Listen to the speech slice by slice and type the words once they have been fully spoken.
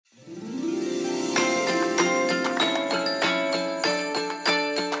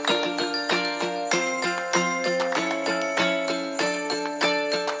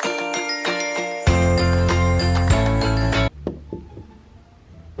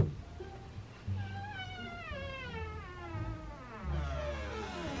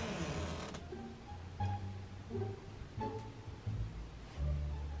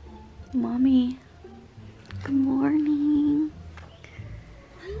Mommy. Good morning.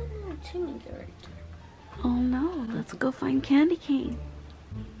 I don't know what Timmy's right. Oh no, let's go find candy cane.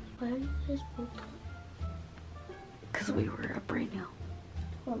 Why are you guys both up? Because we were up right now.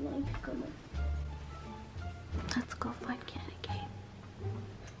 Hold on, come on. Let's go find candy cane.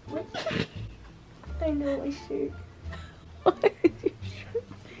 What? I know my shirt. What is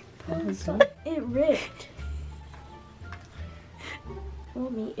your shirt? It ripped.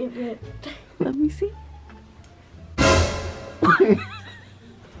 Mommy, it ripped. Let me see. What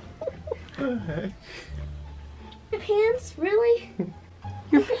the heck? Pants? Really?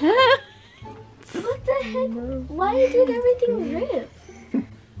 Your pants? What the heck? Why did everything rip?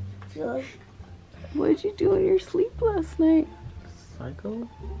 What did you do in your sleep last night? Psycho?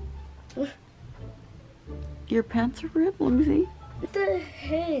 Your pants are ripped? Let me see. What the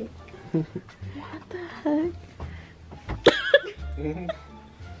heck? What the heck?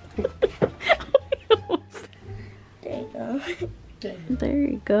 There you go. There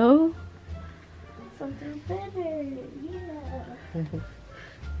you go. Something better. Yeah.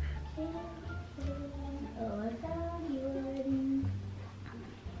 Oh, I found you.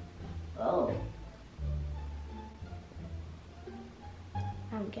 Oh.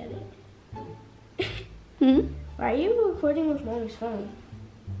 I'm getting it. Hmm? Why are you recording with Mommy's phone?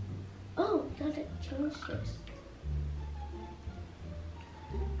 Oh, gotta change this.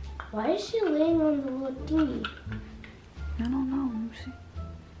 Why is she laying on the little thingy? I don't know. Let me see.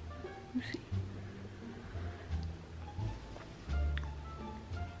 Let me see.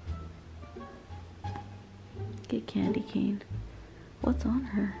 Get candy cane. What's on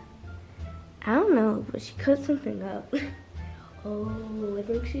her? I don't know, but she cut something up. Oh, I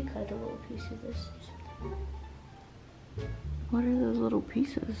think she cut a little piece of this. What are those little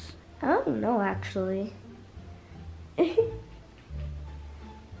pieces? I don't know, actually.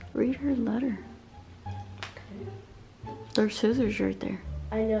 Read her letter. There's scissors right there.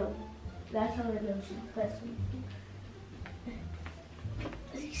 I know. That's how I know she cut something.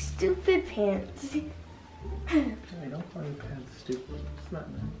 These stupid pants. Hey, don't call your pants stupid. It's not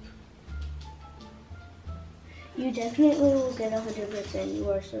nice. You definitely will get 100%. You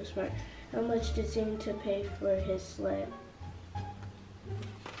are so smart. How much did Santa pay for his sled?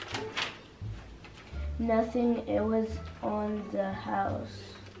 Nothing. It was on the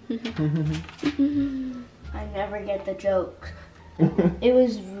house. I never get the joke. It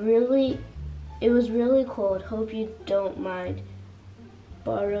was really cold. Hope you don't mind.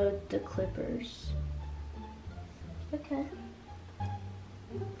 Borrowed the clippers. Okay.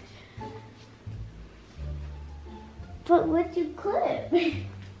 But what'd you clip?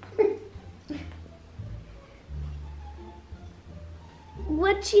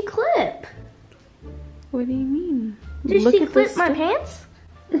 What'd she clip? What do you mean? Did she clip my pants?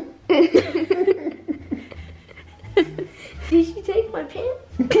 Did she take my pants?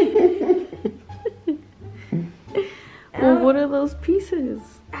 Well, what are those pieces?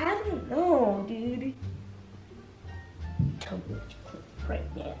 I don't know, dude. Tell me what you clipped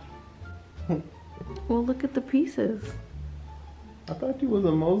right now. Well, look at the pieces. I thought you was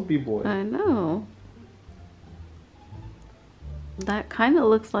a Mosby boy. I know. That kind of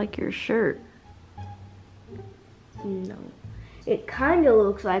looks like your shirt. No. It kind of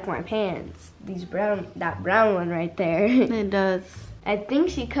looks like my pants. That brown one right there. It does. I think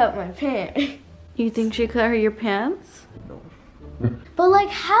she cut my pants. You think she cut her your pants? But like,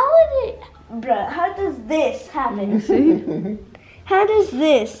 how would it, bruh, how does this happen? See? How does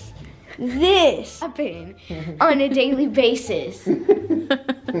this happen on a daily basis?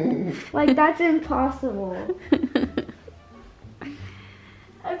 Like, that's impossible.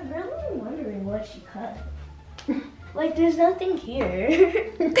 I'm really wondering what she cut. Like, there's nothing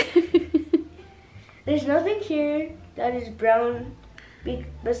here. There's nothing here that is brown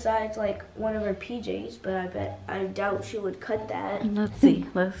besides like one of her PJs, but I doubt she would cut that. Let's see.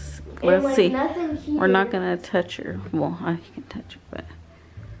 Let's like, see. nothing here. We're not gonna touch her. Well, I can touch it, but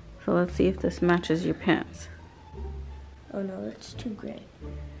so let's see if this matches your pants. Oh no, that's too gray.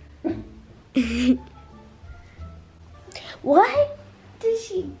 What did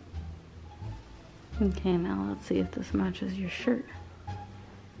she? Okay, now let's see if this matches your shirt.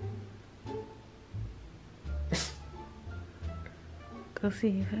 Go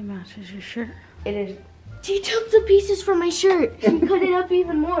see if it matches your shirt. It is. She took the pieces from my shirt. She cut it up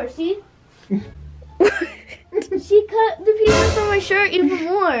even more. See? She cut the pieces from my shirt even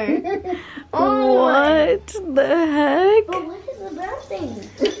more. Oh. What the heck? But what is the brown thing?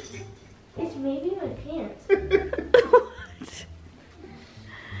 It's maybe my pants. What?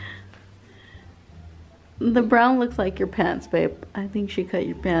 The brown looks like your pants, babe. I think she cut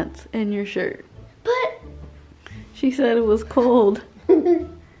your pants and your shirt. But She said it was cold.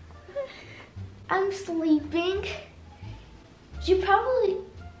 I'm sleeping. She probably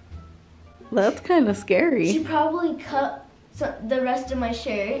That's kind of scary. cut the rest of my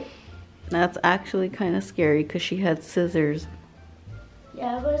shirt. That's actually kind of scary because she had scissors.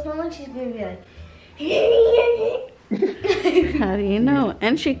 Yeah, but it's not like she's gonna be like. How do you know?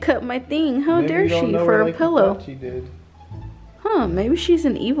 And she cut my thing. How Maybe dare you don't she know for her a like you pillow? thought she did. Huh, maybe she's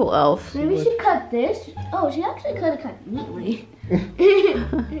an evil elf. Maybe she cut this. Oh, she actually cut it kind of neatly.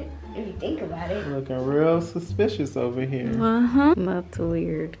 If you think about it. Looking real suspicious over here. Uh-huh. That's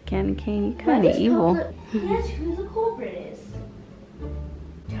weird. Candy cane, you kind of evil. Guess who the culprit is?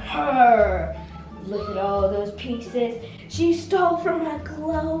 Her. Look at all those pieces. She stole from my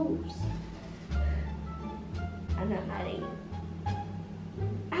clothes. I'm not mad at you.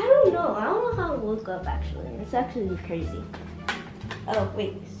 I don't know how to look up actually. It's actually crazy. Oh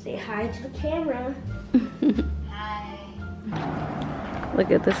wait, say hi to the camera. Hi. Look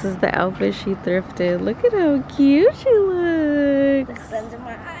at this is the outfit she thrifted. Look at how cute she looks. The sun's in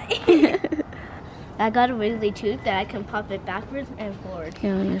my eye. I got a wiggly tooth that I can pop it backwards and forward.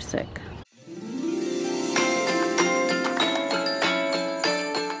 Yeah, when you're sick.